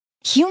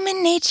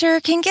Human nature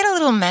can get a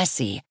little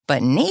messy,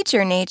 but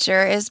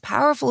nature is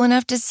powerful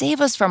enough to save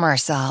us from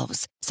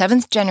ourselves.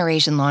 Seventh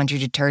Generation Laundry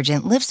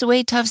Detergent lifts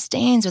away tough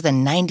stains with a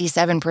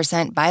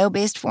 97%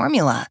 bio-based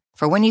formula.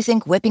 For when you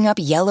think whipping up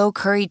yellow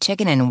curry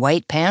chicken in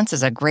white pants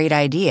is a great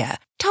idea.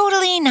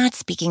 Totally not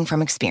speaking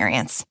from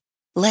experience.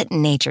 Let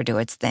nature do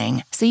its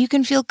thing so you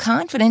can feel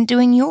confident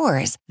doing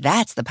yours.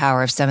 That's the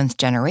power of Seventh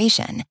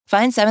Generation.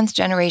 Find Seventh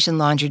Generation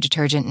Laundry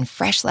Detergent in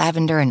fresh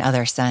lavender and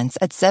other scents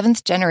at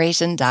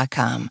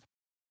seventhgeneration.com.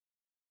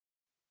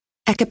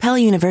 At Capella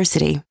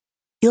University,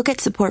 you'll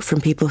get support from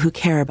people who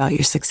care about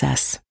your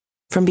success.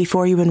 From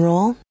before you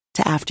enroll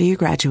to after you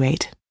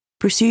graduate,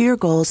 pursue your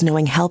goals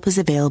knowing help is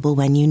available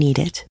when you need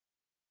it.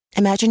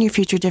 Imagine your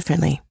future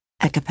differently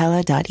at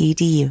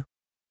capella.edu.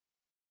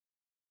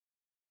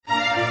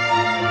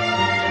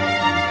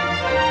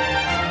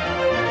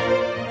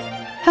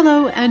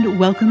 Hello, and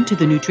welcome to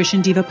the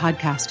Nutrition Diva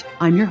podcast.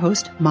 I'm your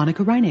host,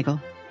 Monica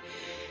Reinagel.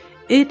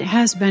 It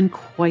has been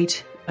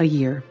quite a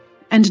year.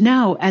 And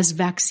now, as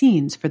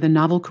vaccines for the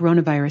novel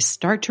coronavirus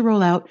start to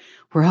roll out,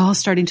 we're all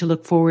starting to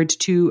look forward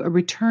to a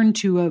return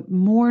to a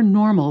more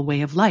normal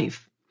way of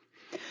life.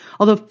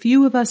 Although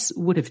few of us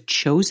would have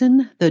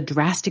chosen the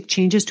drastic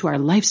changes to our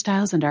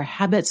lifestyles and our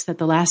habits that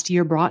the last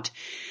year brought,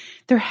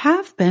 there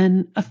have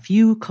been a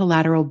few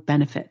collateral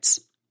benefits.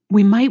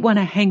 We might want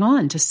to hang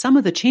on to some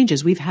of the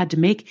changes we've had to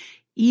make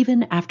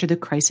even after the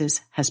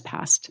crisis has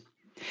passed.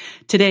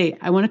 Today,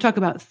 I want to talk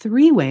about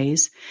 3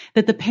 ways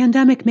that the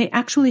pandemic may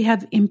actually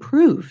have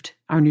improved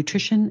our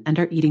nutrition and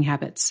our eating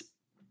habits.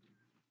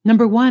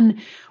 Number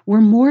 1, we're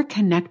more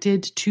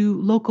connected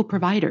to local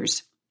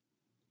providers.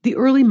 The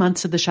early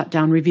months of the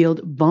shutdown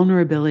revealed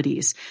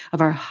vulnerabilities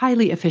of our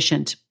highly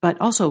efficient, but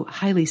also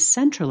highly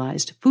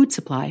centralized food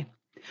supply.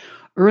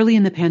 Early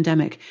in the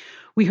pandemic,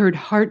 we heard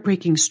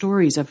heartbreaking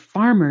stories of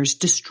farmers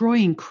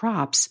destroying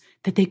crops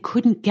that they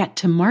couldn't get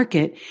to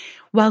market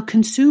while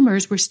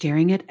consumers were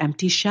staring at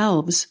empty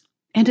shelves.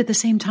 And at the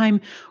same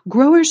time,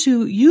 growers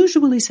who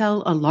usually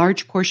sell a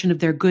large portion of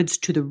their goods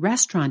to the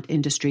restaurant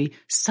industry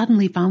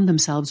suddenly found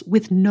themselves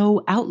with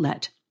no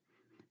outlet.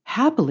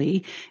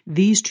 Happily,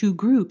 these 2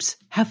 groups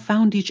have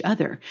found each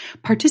other.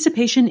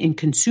 Participation in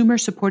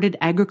consumer-supported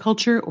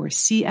agriculture, or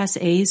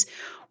CSAs,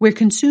 where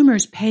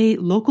consumers pay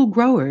local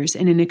growers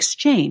in an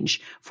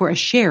exchange for a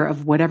share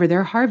of whatever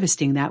they're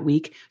harvesting that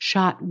week,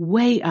 shot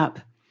way up.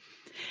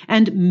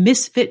 And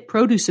misfit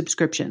produce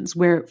subscriptions,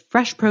 where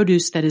fresh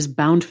produce that is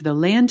bound for the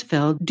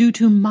landfill due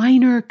to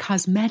minor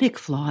cosmetic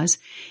flaws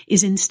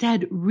is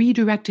instead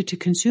redirected to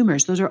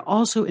consumers. Those are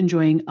also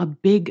enjoying a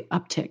big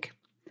uptick.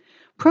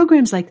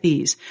 Programs like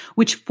these,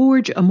 which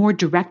forge a more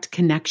direct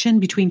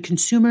connection between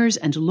consumers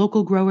and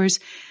local growers,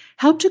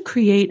 help to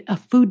create a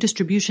food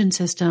distribution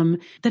system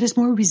that is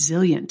more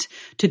resilient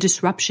to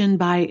disruption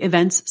by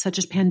events such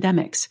as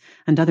pandemics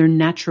and other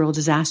natural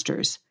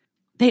disasters.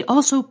 They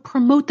also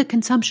promote the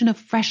consumption of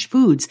fresh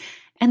foods,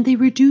 and they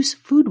reduce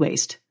food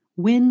waste.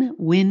 Win,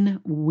 win,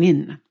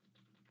 win.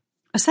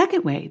 A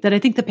second way that I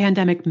think the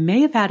pandemic may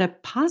have had a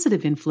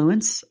positive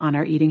influence on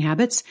our eating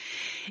habits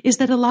is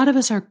that a lot of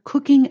us are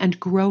cooking and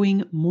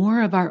growing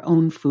more of our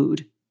own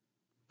food.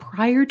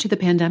 Prior to the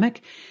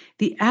pandemic,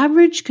 the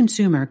average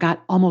consumer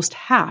got almost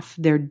half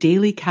their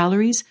daily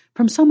calories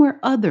from somewhere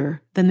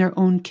other than their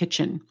own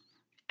kitchen.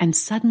 And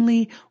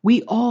suddenly,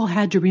 we all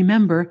had to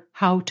remember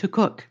how to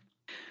cook.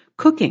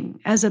 Cooking,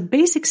 as a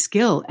basic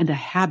skill and a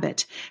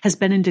habit, has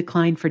been in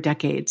decline for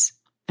decades.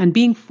 And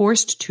being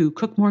forced to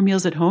cook more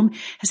meals at home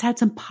has had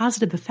some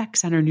positive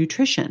effects on our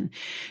nutrition,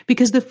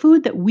 because the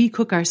food that we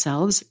cook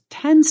ourselves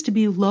tends to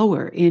be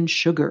lower in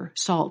sugar,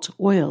 salt,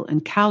 oil,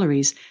 and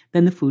calories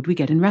than the food we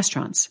get in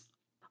restaurants.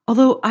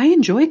 Although I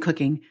enjoy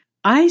cooking,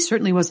 I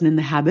certainly wasn't in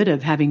the habit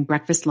of having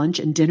breakfast, lunch,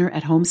 and dinner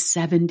at home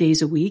 7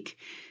 days a week.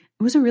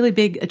 It was a really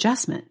big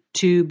adjustment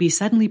to be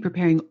suddenly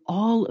preparing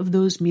all of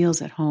those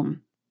meals at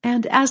home.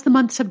 And as the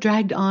months have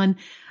dragged on,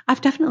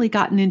 I've definitely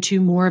gotten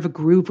into more of a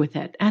groove with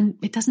it, and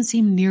it doesn't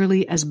seem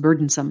nearly as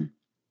burdensome.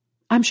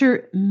 I'm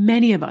sure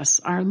many of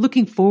us are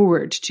looking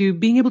forward to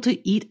being able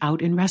to eat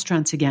out in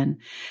restaurants again,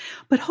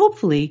 but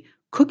hopefully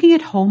cooking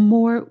at home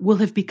more will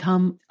have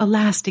become a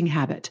lasting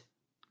habit.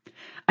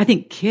 I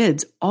think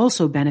kids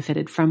also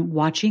benefited from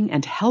watching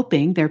and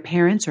helping their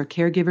parents or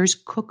caregivers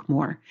cook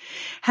more.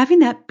 Having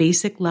that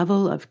basic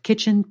level of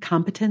kitchen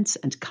competence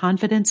and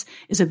confidence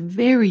is a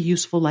very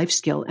useful life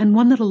skill, and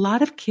one that a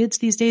lot of kids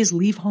these days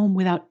leave home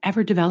without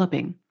ever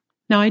developing.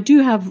 Now, I do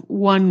have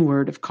one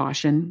word of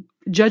caution.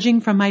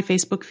 Judging from my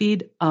Facebook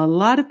feed, a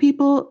lot of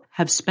people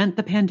have spent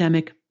the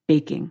pandemic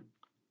baking.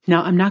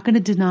 Now, I'm not going to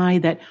deny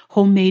that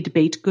homemade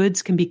baked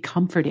goods can be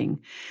comforting,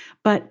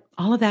 but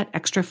all of that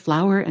extra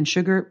flour and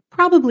sugar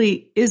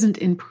probably isn't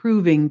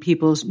improving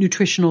people's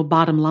nutritional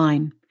bottom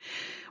line.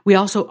 We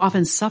also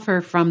often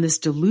suffer from this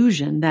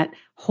delusion that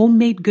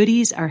homemade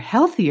goodies are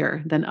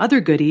healthier than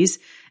other goodies,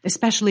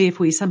 especially if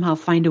we somehow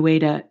find a way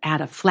to add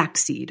a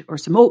flaxseed or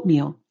some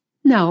oatmeal.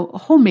 Now,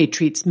 homemade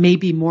treats may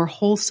be more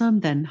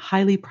wholesome than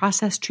highly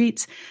processed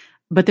treats,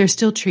 but they're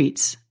still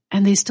treats,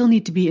 and they still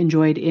need to be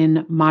enjoyed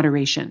in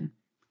moderation.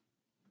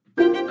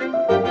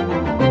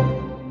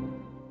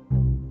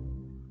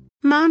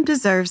 Mom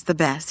deserves the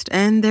best,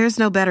 and there's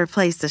no better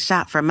place to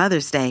shop for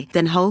Mother's Day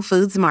than Whole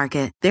Foods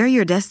Market. They're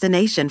your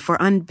destination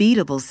for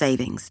unbeatable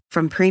savings,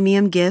 from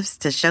premium gifts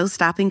to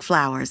show-stopping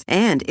flowers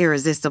and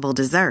irresistible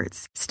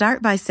desserts.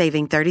 Start by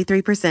saving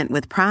 33%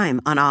 with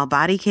Prime on all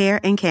body care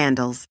and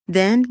candles.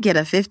 Then get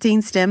a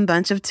 15-stem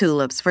bunch of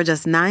tulips for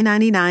just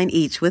 $9.99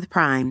 each with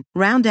Prime.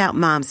 Round out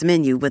Mom's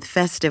menu with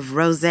festive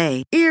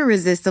rosé,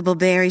 irresistible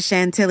berry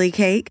chantilly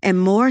cake,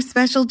 and more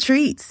special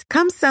treats.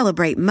 Come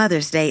celebrate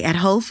Mother's Day at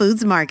Whole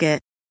Foods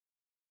Market.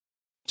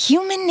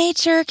 Human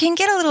nature can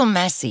get a little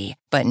messy,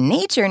 but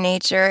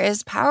nature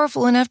is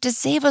powerful enough to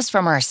save us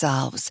from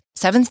ourselves.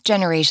 Seventh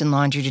Generation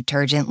Laundry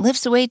Detergent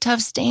lifts away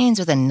tough stains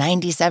with a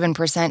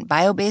 97%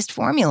 bio-based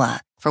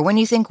formula. For when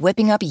you think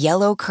whipping up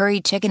yellow curry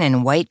chicken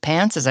in white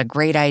pants is a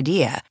great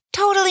idea,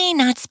 totally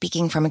not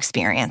speaking from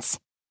experience.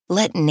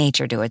 Let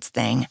nature do its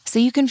thing so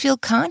you can feel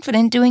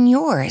confident doing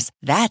yours.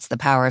 That's the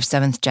power of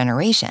Seventh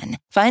Generation.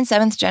 Find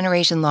Seventh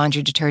Generation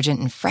Laundry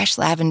Detergent in fresh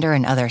lavender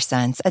and other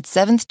scents at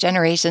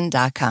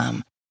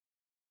seventhgeneration.com.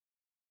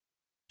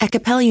 At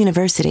Capella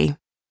University,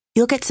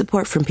 you'll get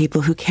support from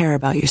people who care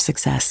about your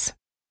success.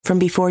 From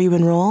before you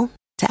enroll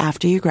to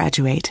after you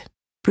graduate,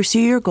 pursue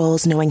your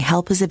goals knowing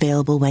help is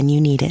available when you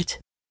need it.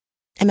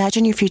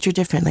 Imagine your future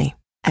differently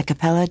at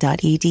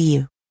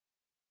capella.edu.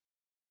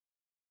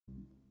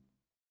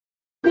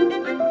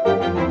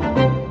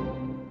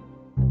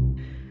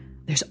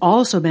 There's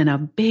also been a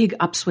big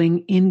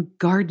upswing in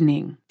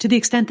gardening, to the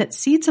extent that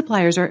seed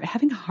suppliers are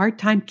having a hard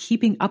time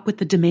keeping up with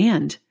the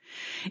demand.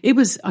 It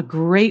was a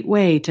great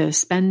way to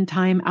spend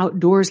time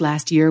outdoors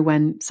last year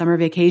when summer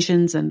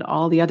vacations and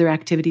all the other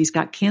activities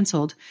got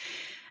canceled.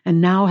 And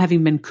now,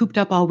 having been cooped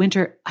up all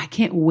winter, I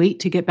can't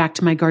wait to get back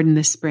to my garden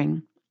this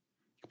spring.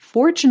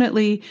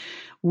 Fortunately,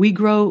 we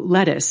grow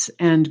lettuce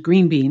and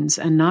green beans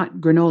and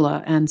not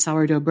granola and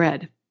sourdough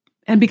bread.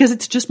 And because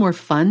it's just more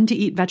fun to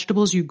eat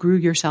vegetables you grew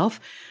yourself,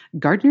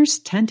 gardeners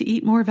tend to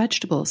eat more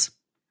vegetables.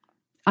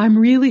 I'm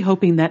really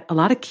hoping that a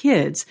lot of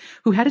kids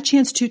who had a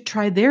chance to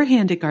try their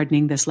hand at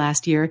gardening this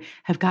last year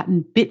have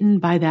gotten bitten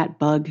by that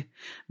bug.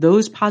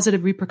 Those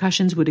positive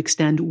repercussions would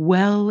extend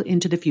well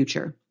into the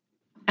future.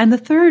 And the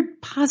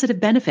third positive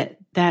benefit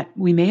that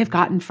we may have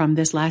gotten from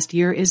this last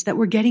year is that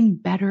we're getting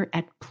better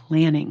at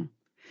planning.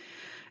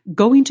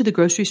 Going to the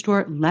grocery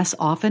store less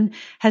often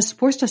has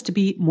forced us to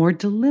be more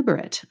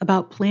deliberate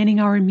about planning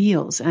our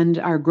meals and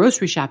our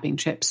grocery shopping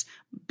trips,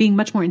 being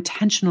much more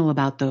intentional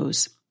about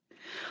those.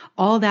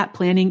 All that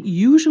planning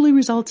usually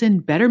results in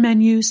better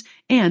menus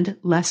and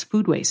less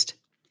food waste.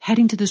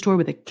 Heading to the store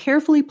with a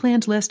carefully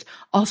planned list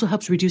also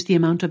helps reduce the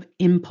amount of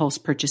impulse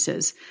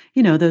purchases.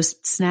 You know, those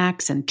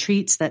snacks and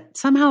treats that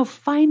somehow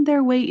find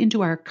their way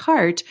into our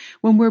cart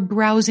when we're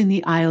browsing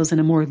the aisles in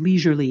a more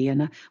leisurely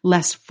and a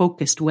less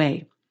focused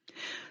way.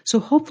 So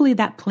hopefully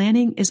that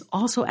planning is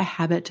also a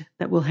habit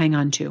that we'll hang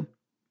on to.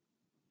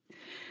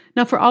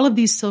 Now, for all of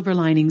these silver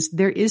linings,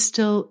 there is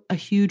still a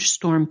huge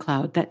storm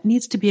cloud that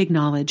needs to be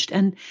acknowledged,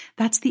 and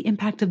that's the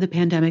impact of the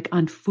pandemic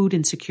on food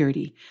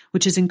insecurity,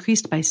 which has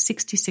increased by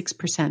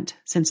 66%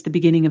 since the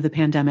beginning of the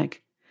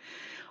pandemic.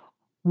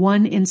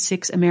 1 in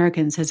 6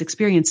 Americans has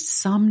experienced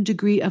some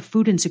degree of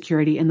food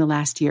insecurity in the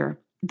last year.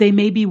 They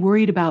may be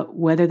worried about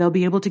whether they'll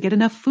be able to get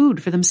enough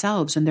food for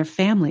themselves and their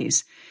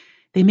families.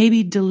 They may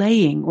be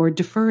delaying or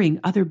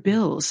deferring other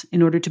bills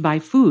in order to buy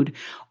food,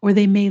 or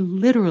they may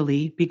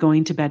literally be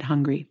going to bed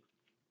hungry.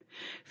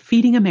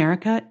 Feeding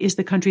America is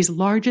the country's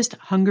largest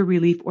hunger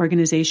relief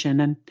organization,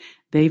 and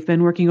they've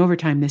been working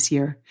overtime this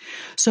year.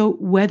 So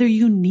whether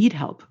you need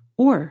help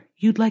or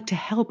you'd like to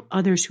help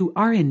others who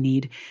are in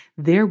need,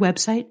 their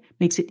website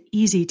makes it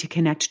easy to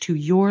connect to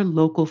your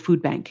local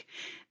food bank.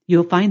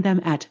 You'll find them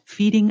at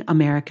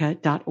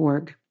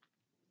feedingamerica.org.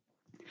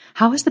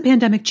 How has the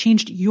pandemic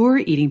changed your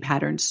eating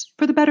patterns,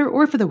 for the better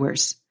or for the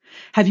worse?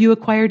 Have you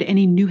acquired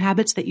any new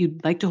habits that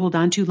you'd like to hold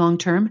on to long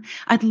term?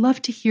 I'd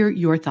love to hear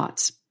your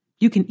thoughts.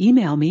 You can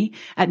email me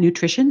at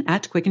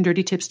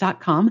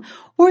nutrition@quickanddirtytips.com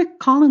or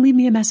call and leave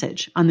me a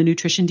message on the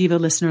Nutrition Diva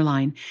listener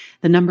line.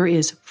 The number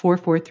is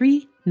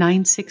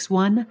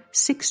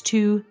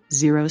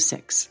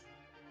 443-961-6206.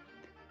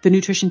 The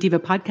Nutrition Diva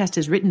podcast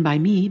is written by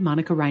me,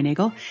 Monica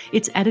Reinagel.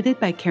 It's edited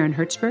by Karen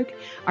Hertzberg.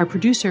 Our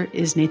producer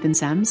is Nathan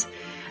Sems.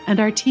 And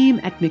our team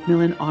at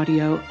Macmillan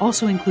Audio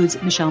also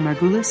includes Michelle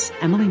Margulis,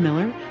 Emily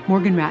Miller,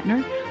 Morgan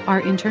Ratner,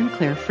 our intern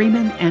Claire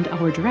Freeman, and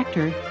our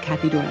director,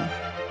 Kathy Doyle.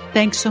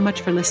 Thanks so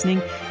much for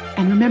listening,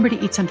 and remember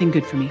to eat something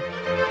good for me.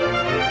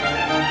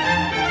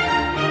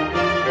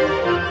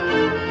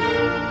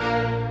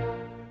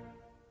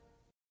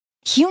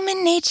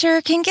 Human nature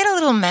can get a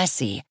little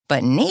messy,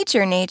 but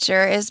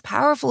nature is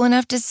powerful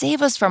enough to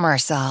save us from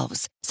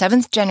ourselves.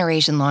 Seventh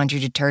Generation Laundry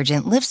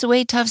Detergent lifts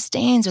away tough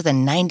stains with a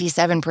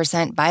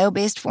 97%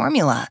 bio-based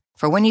formula.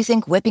 For when you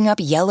think whipping up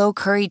yellow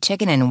curry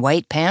chicken in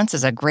white pants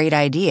is a great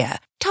idea,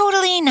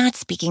 totally not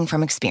speaking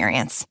from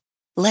experience.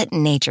 Let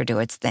nature do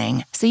its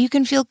thing so you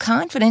can feel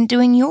confident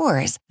doing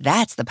yours.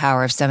 That's the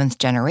power of Seventh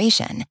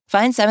Generation.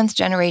 Find Seventh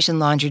Generation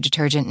laundry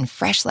detergent in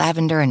fresh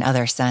lavender and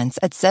other scents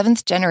at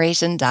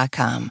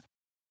seventhgeneration.com.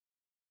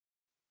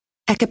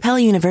 At Capella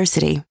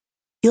University,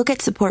 you'll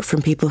get support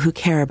from people who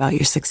care about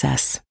your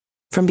success.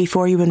 From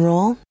before you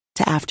enroll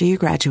to after you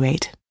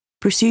graduate,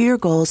 pursue your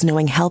goals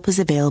knowing help is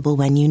available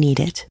when you need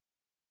it.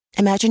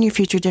 Imagine your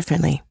future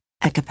differently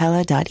at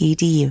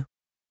capella.edu.